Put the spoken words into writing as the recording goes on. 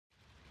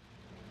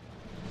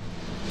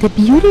The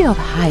beauty of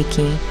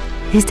hiking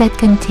is that it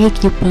can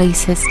take you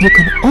places you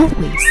can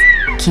always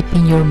keep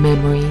in your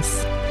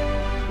memories.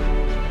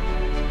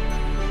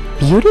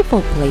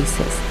 Beautiful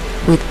places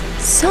with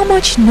so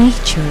much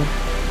nature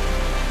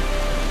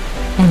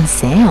and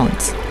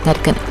sounds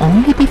that can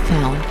only be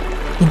found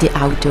in the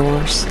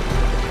outdoors.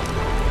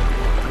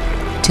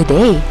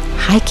 Today,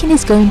 hiking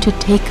is going to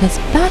take us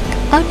back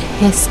on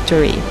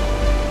history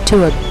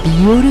to a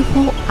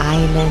beautiful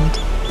island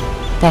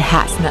that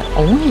has not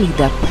only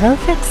the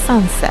perfect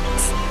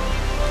sunsets,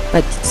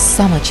 but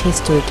so much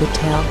history to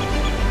tell.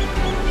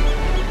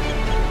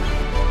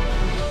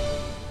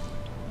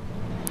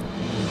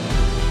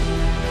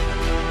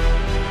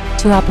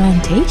 To a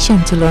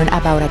plantation to learn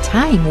about a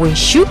time when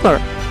sugar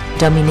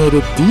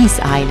dominated this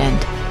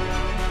island.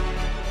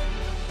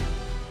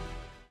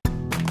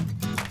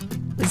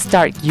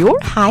 Start your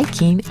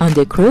hiking on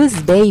the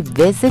Cruz Bay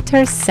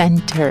Visitor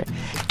Center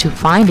to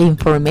find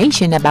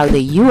information about the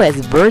U.S.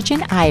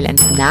 Virgin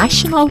Islands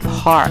National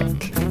Park.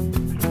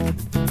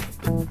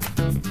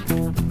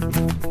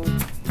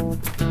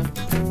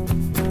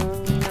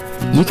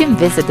 You can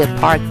visit the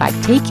park by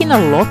taking a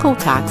local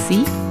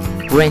taxi,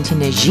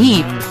 renting a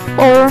jeep,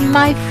 or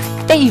my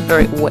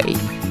favorite way,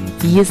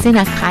 using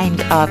a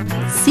kind of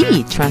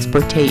sea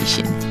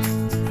transportation.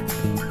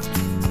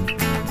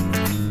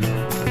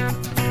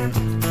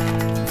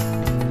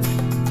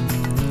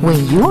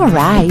 When you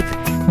arrive,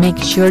 make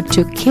sure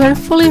to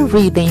carefully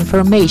read the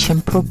information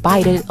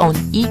provided on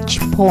each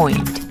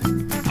point.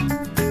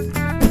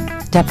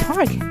 The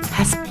park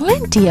has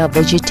plenty of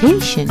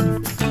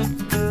vegetation,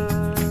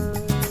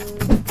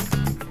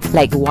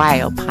 like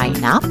wild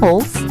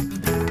pineapples,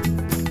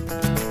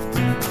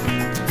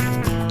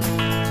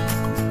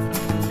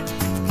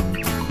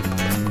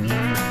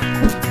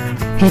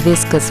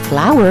 hibiscus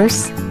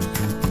flowers,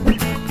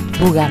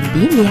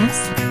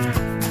 bougainvilleas,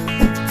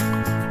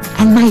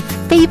 and my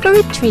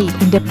favorite tree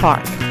in the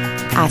park,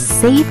 a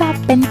ceiba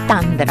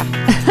pentandra,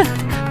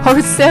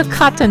 or silk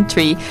cotton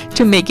tree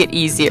to make it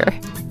easier.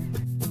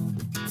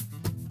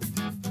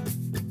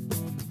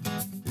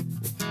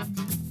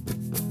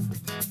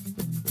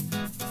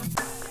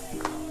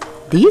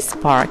 This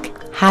park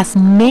has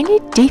many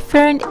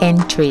different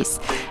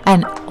entries,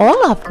 and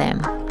all of them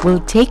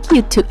will take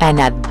you to an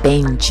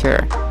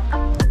adventure.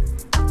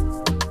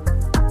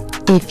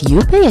 If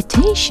you pay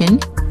attention,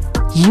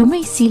 you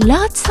may see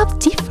lots of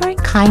different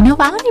kinds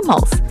of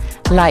animals,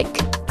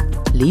 like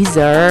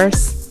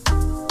lizards,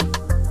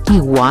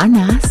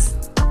 iguanas,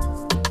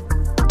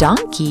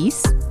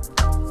 donkeys,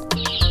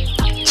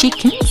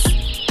 chickens,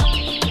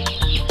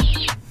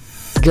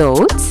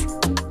 goats,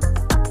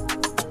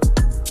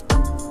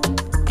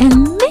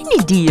 and many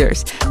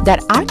deers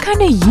that are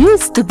kind of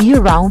used to be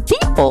around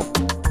people.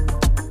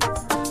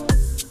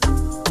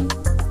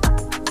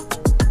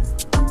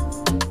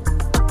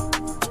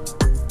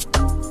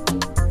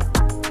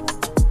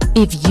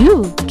 If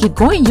you keep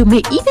going, you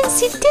may even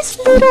see these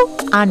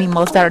little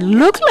animals that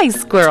look like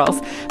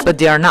squirrels, but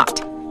they are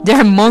not. They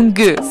are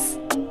mongoose.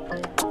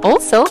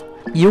 Also,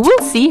 you will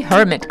see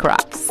hermit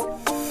crabs.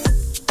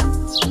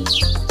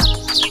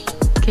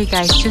 Okay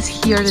guys,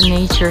 just hear the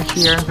nature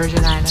here in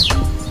Virgin Islands.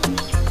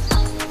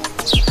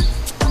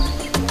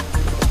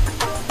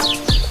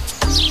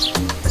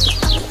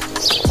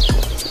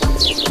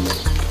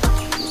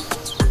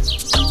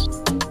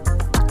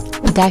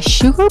 The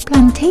Sugar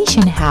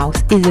Plantation House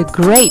is a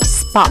great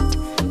spot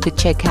to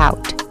check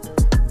out.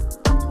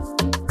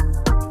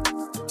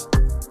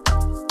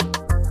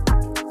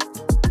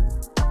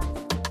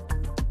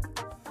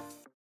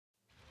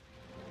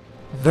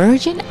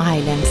 Virgin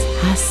Islands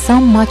has so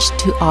much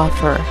to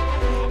offer,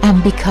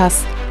 and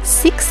because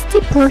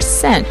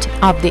 60%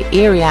 of the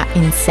area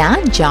in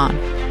St. John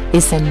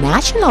is a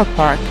national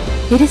park,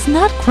 it is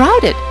not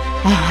crowded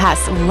and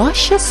has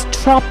luscious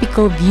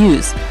tropical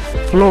views,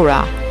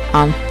 flora,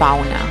 and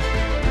fauna.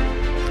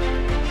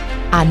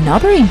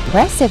 Another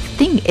impressive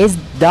thing is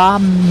the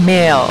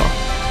mill.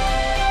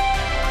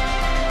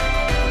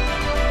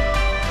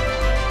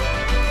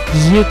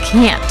 You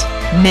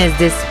can't miss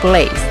this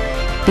place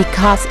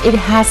because it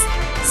has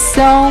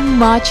so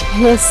much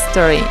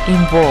history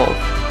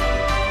involved.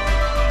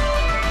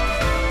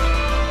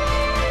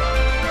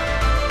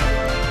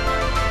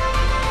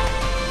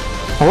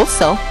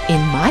 Also,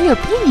 in my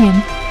opinion,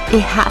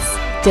 it has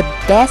the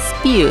best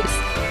views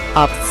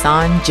of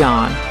St.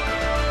 John.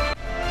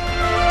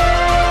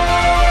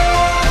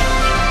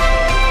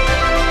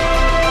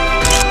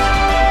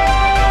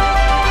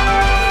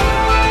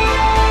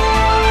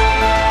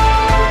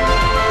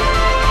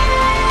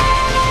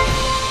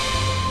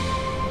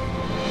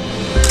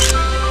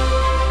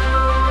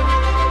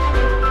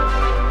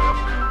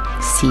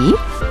 See?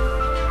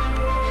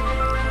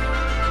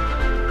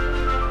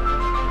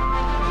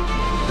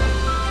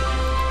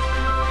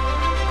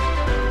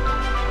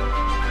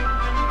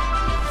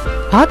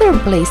 Other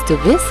place to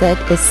visit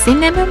is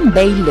Cinnamon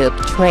Bay Loop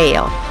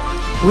Trail,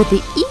 with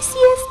the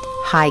easiest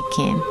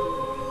hiking.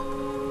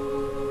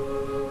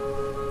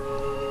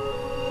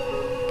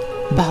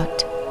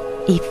 But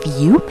if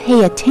you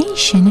pay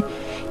attention,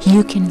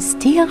 you can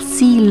still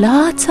see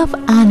lots of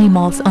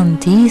animals on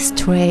this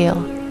trail.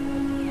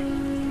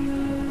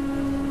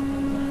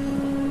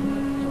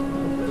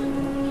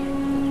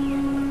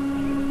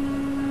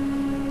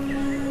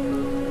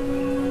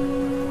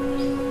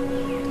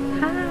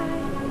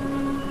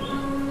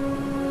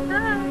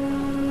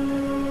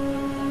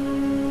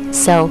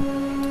 So,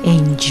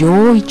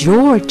 enjoy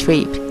your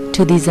trip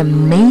to this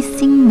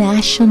amazing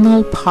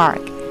national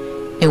park,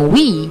 and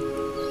we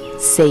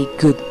say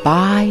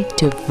goodbye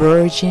to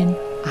Virgin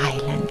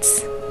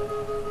Islands.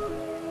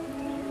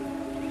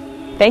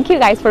 Thank you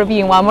guys for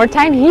being one more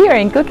time here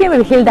in Cookin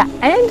with Hilda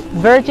and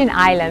Virgin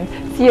Islands.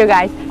 See you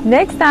guys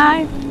next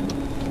time.